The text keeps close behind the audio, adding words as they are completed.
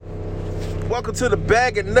Welcome to the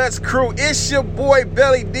Bag of Nuts crew. It's your boy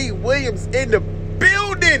Belly D Williams in the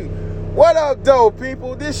building. What up, though,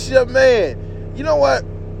 people? This your man. You know what?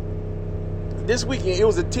 This weekend, it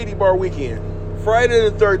was a titty bar weekend. Friday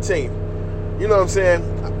the 13th. You know what I'm saying?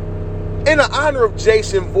 In the honor of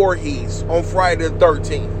Jason Voorhees on Friday the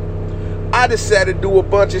 13th, I decided to do a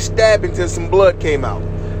bunch of stabbing till some blood came out.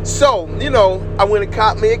 So, I went and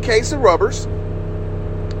caught me a case of rubbers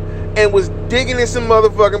and was digging in some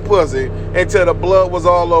motherfucking pussy until the blood was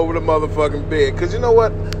all over the motherfucking bed. Because you know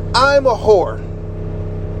what? I'm a whore.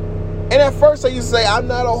 And at first I used to say, I'm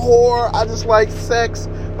not a whore, I just like sex.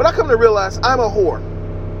 But I come to realize I'm a whore.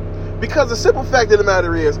 Because the simple fact of the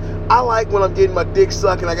matter is, I like when I'm getting my dick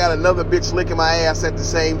sucked and I got another bitch licking my ass at the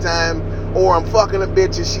same time. Or I'm fucking a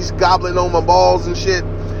bitch and she's gobbling on my balls and shit.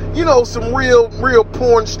 You know, some real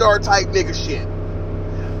porn star type nigga shit.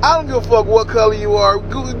 I don't give a fuck what color you are.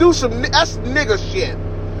 Do some, that's nigga shit.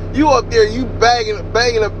 You up there, you banging a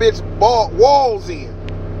bitch walls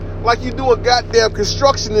in. Like you doing goddamn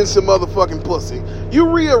construction in some motherfucking pussy. You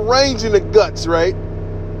rearranging the guts, right?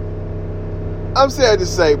 I'm sad to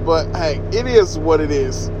say, but hey, it is what it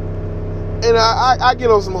is. And I get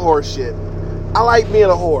on some whore shit. I like being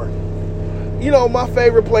a whore. You know, my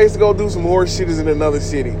favorite place to go do some whore shit is in another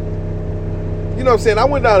city. You know what I'm saying? I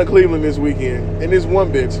went down to Cleveland this weekend, and this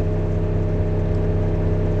one bitch.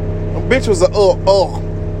 A bitch was a You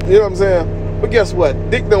know what I'm saying? But guess what?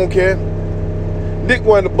 Dick don't care. Dick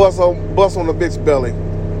wanted to bust on the bitch belly.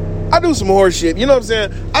 I do some horse shit. You know what I'm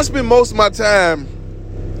saying? I spend most of my time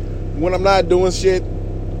when I'm not doing shit,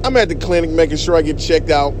 I'm at the clinic making sure I get checked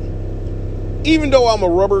out. Even though I'm a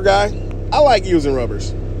rubber guy, I like using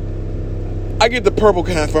rubbers. I get the purple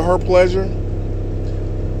kind for her pleasure,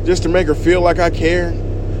 just to make her feel like I care.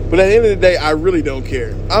 But at the end of the day, I really don't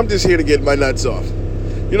care. I'm just here to get my nuts off.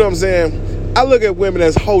 You know what I'm saying? I look at women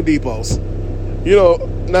as Home Depots. You know,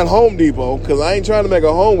 not Home Depot, because I ain't trying to make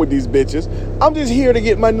a home with these bitches. I'm just here to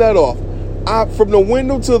get my nut off. From the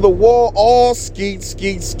window to the wall, all skeet,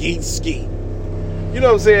 skeet, skeet, skeet. You know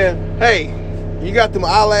what I'm saying? Hey, you got them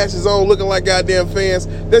eyelashes on looking like goddamn fans.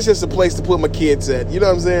 That's just a place to put my kids at. You know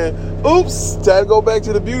what I'm saying? Oops, time to go back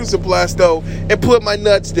to the beauty supply store and put my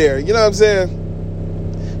nuts there. You know what I'm saying?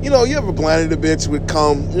 You know, you ever blinded a bitch with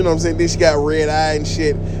cum? You know what I'm saying? Then she got red eye and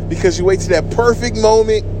shit because you wait to that perfect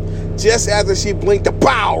moment just after she blinked the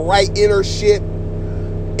pow right in her shit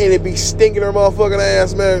and it be stinking her motherfucking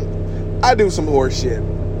ass, man. I do some horse shit.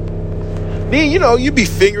 Then, you be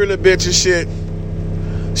fingering the bitch and shit.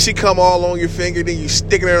 She come all on your finger, then you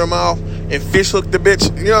stick it in her mouth and fish hook the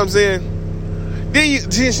bitch. You know what I'm saying? Then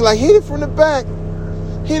she's like, hit it from the back.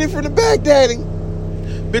 Hit it from the back, daddy.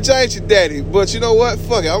 Bitch, I ain't your daddy. But you know what?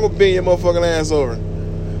 Fuck it. I'm going to bend your motherfucking ass over. You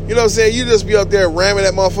know what I'm saying? You just be out there ramming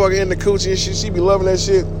that motherfucker in the coochie and shit. She be loving that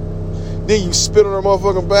shit. Then you spit on her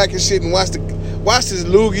motherfucking back and shit and watch this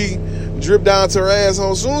loogie drip down to her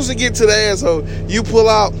asshole. As soon as you get to the asshole, you pull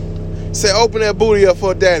out, say, open that booty up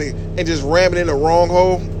for daddy, and just ram it in the wrong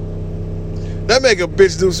hole. That make a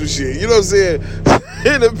bitch do some shit. You know what I'm saying?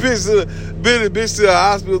 And the bitch to the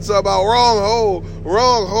hospital talking about wrong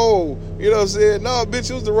hole. You know what I'm saying? No,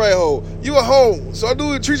 bitch, it was the right hole. You a hoe, so I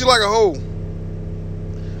do treat you like a hoe.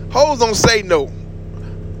 Hoes don't say no.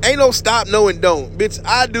 Ain't no stop, no, and don't. Bitch,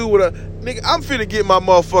 I do what nigga, I'm finna get my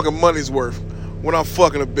motherfucking money's worth when I'm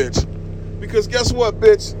fucking a bitch. Because guess what,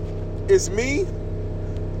 bitch? It's me,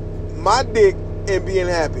 my dick, and being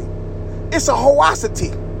happy. It's a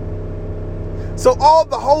hoacity. So all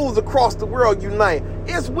the hoes across the world unite.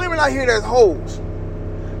 It's women out here that's hoes.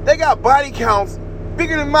 They got body counts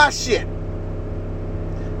bigger than my shit.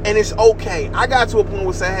 And it's okay. I got to a point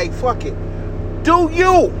where say, hey, fuck it. Do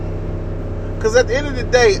you? Because at the end of the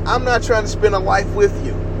day, I'm not trying to spend a life with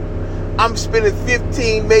you. I'm spending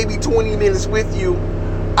 15, maybe 20 minutes with you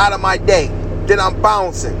out of my day. Then I'm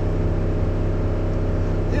bouncing.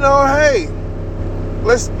 Hey,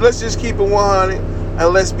 let's just keep it 100 and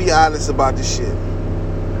let's be honest about this shit.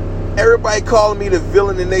 Everybody calling me the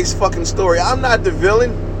villain in their fucking story. I'm not the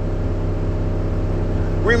villain.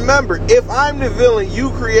 Remember, if I'm the villain, you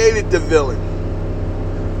created the villain.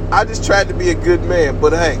 I just tried to be a good man,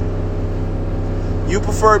 but hey, you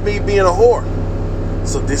prefer me being a whore.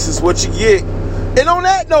 So this is what you get. And on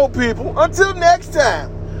that note, people, until next time,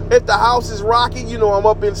 if the house is rocking, I'm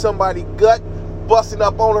up in somebody's gut, busting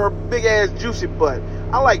up on her big ass juicy butt.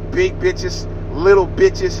 I like big bitches, little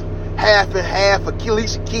bitches, half and half,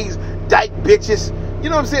 Alicia Keys, dyke bitches. You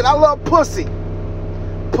know what I'm saying? I love pussy.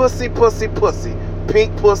 Pussy, pussy, pussy.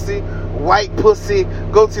 Pink pussy, white pussy.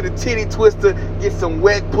 Go to the titty twister, get some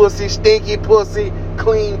wet pussy, stinky pussy,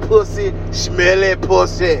 clean pussy, smelly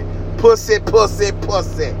pussy. Pussy, pussy,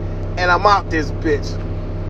 pussy. and I'm out this bitch.